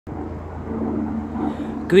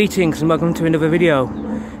Greetings and welcome to another video.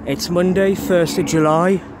 It's Monday, 1st of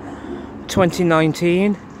July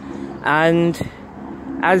 2019, and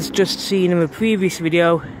as just seen in the previous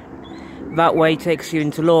video, that way takes you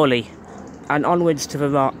into Lawley and onwards to the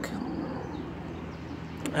Rock.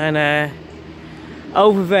 And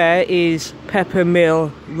over there is Pepper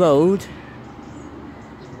Mill Road.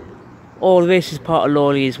 All this is part of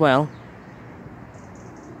Lawley as well,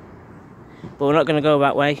 but we're not going to go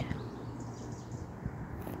that way.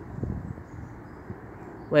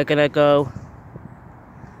 We're going to go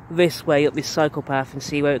this way up this cycle path and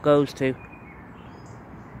see where it goes to.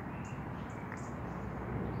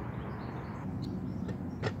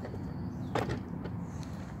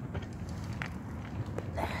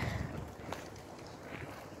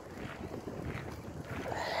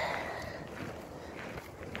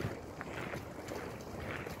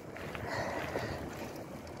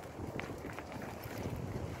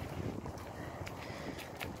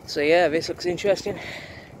 So yeah, this looks interesting.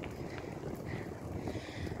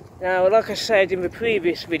 Now, like I said in the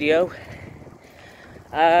previous video,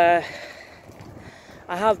 I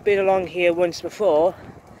have been along here once before,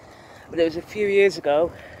 but it was a few years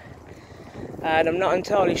ago, and I'm not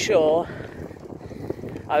entirely sure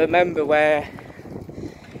I remember where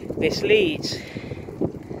this leads.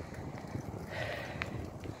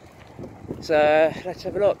 So let's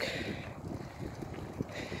have a look.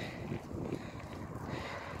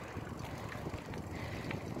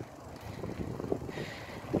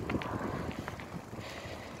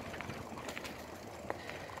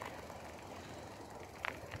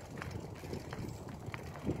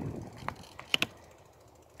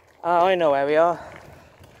 Oh, I know where we are.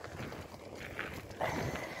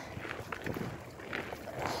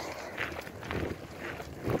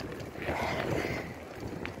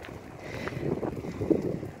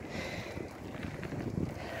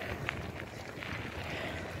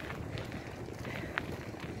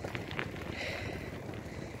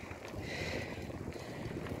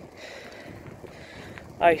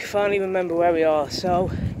 I finally remember where we are,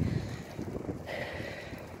 so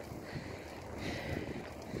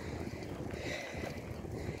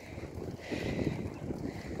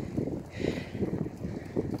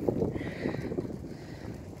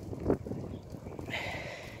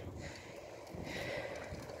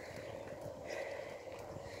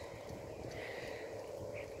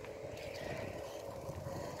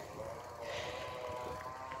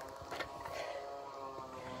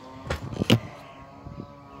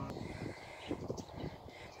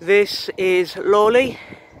this is Lawley,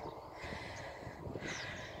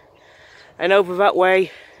 and over that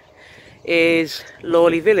way is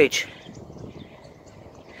Lawley Village.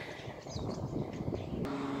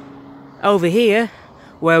 Over here,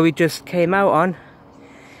 where we just came out on,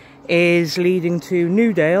 is leading to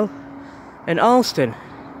Newdale and Arleston.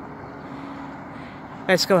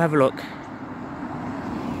 Let's go have a look.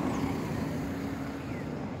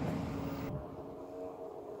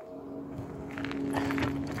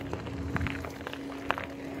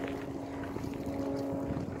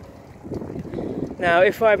 Now,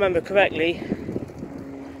 if I remember correctly,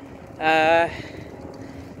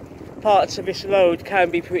 parts of this road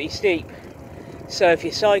can be pretty steep, so if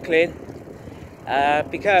you're cycling,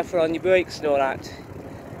 be careful on your brakes and all that.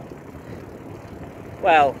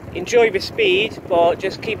 Well, enjoy the speed, but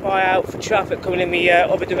just keep an eye out for traffic coming in the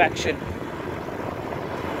other direction.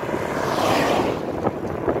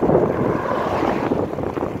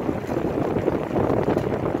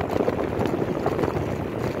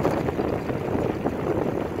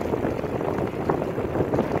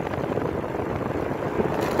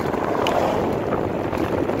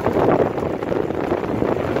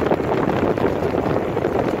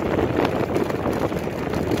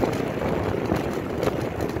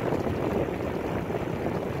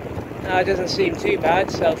 It doesn't seem too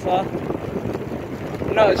bad so far.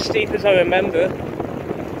 Not as steep as I remember.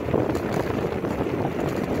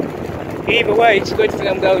 Either way, it's a good thing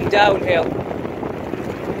I'm going downhill.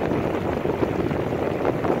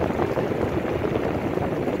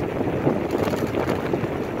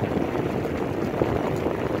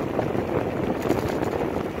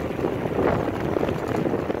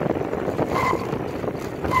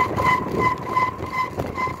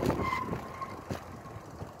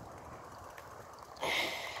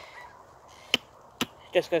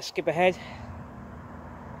 Just going to skip ahead.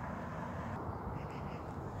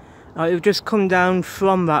 We've just come down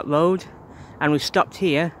from that road and we've stopped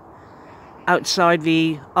here outside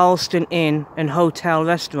the Arleston Inn and Hotel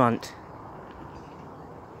Restaurant,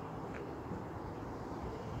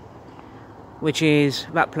 which is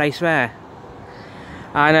that place there.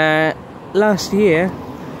 And last year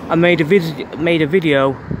I made a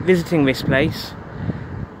video visiting this place.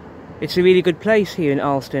 It's a really good place here in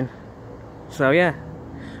Arleston. So yeah,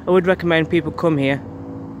 I would recommend people come here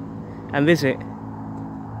and visit.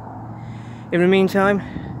 In the meantime,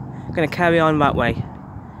 I'm going to carry on that way.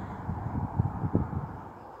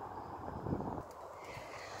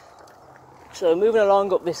 So moving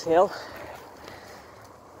along up this hill,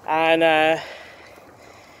 and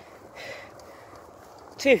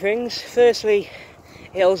two things. Firstly,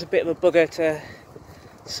 hill's a bit of a bugger to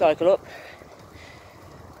cycle up,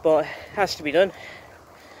 but it has to be done.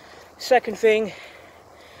 Second thing,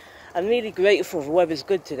 I'm really grateful the weather's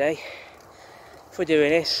good today for doing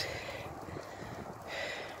this.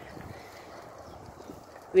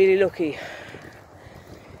 Really lucky.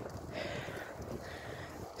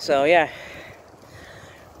 So yeah,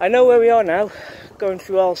 I know where we are now, going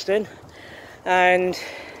through Arleston, and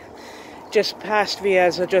just past the,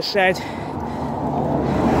 as I just said,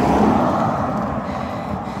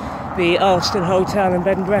 the Arleston Hotel and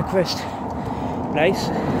Bed and Breakfast place.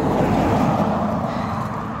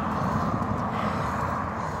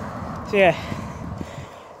 So yeah,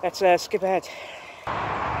 let's skip ahead.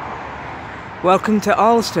 Welcome to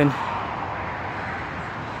Arleston.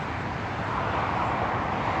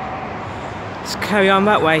 Let's carry on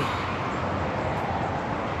that way.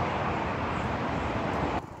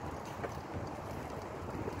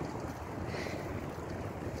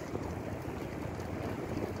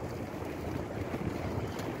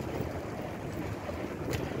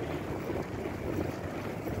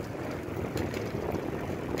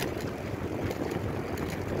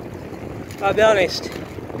 I'll be honest,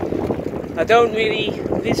 I don't really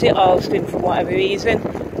visit Arleston for whatever reason.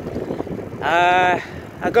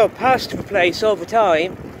 I go past the place all the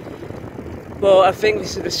time, but I think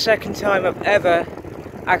this is the second time I've ever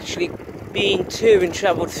actually been to and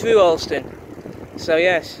travelled through Arleston. So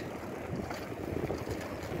yes.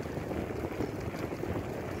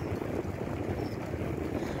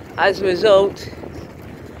 As a result,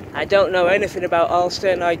 I don't know anything about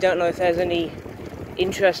Arleston. I don't know if there's any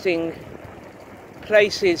interesting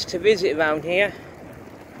places to visit around here.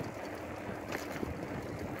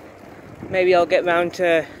 Maybe I'll get round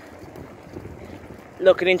to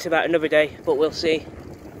looking into that another day, but we'll see.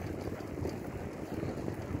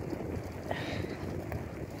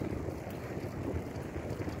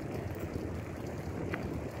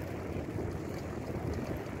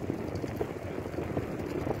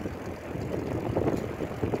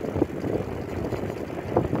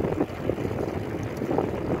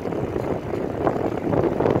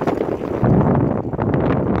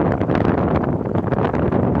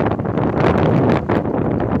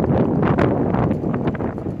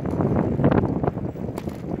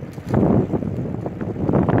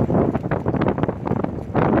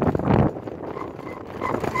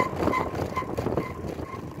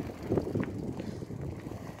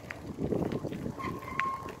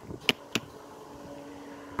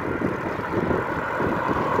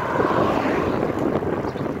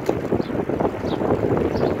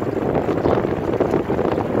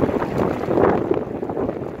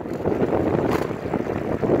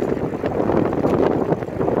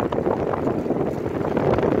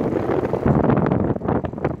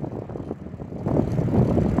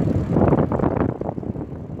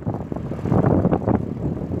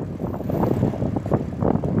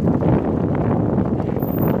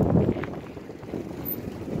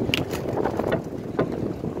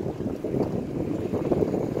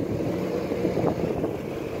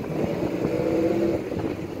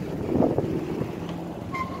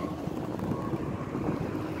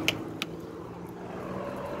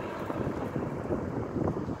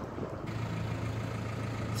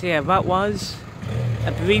 So yeah, that was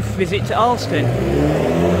a brief visit to Arleston.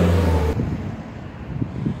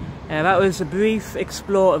 That was a brief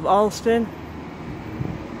explore of Arleston.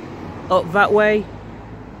 Up that way.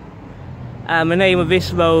 The name of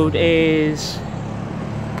this road is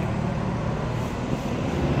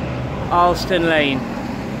Arleston Lane.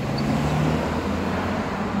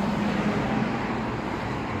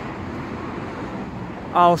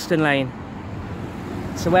 Arleston Lane.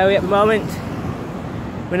 So where are we at the moment?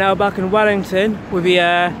 We're now back in Wellington with the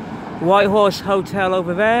White Horse Hotel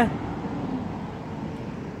over there.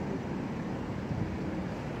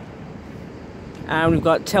 And we've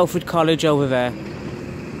got Telford College over there.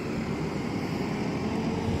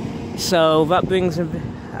 So that brings,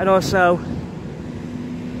 and also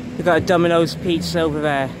we've got a Domino's Pizza over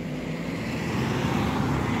there.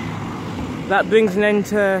 That brings an end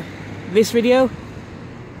to this video.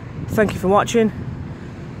 Thank you for watching.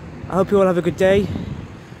 I hope you all have a good day,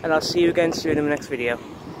 and I'll see you again soon in the next video.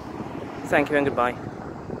 Thank you and goodbye.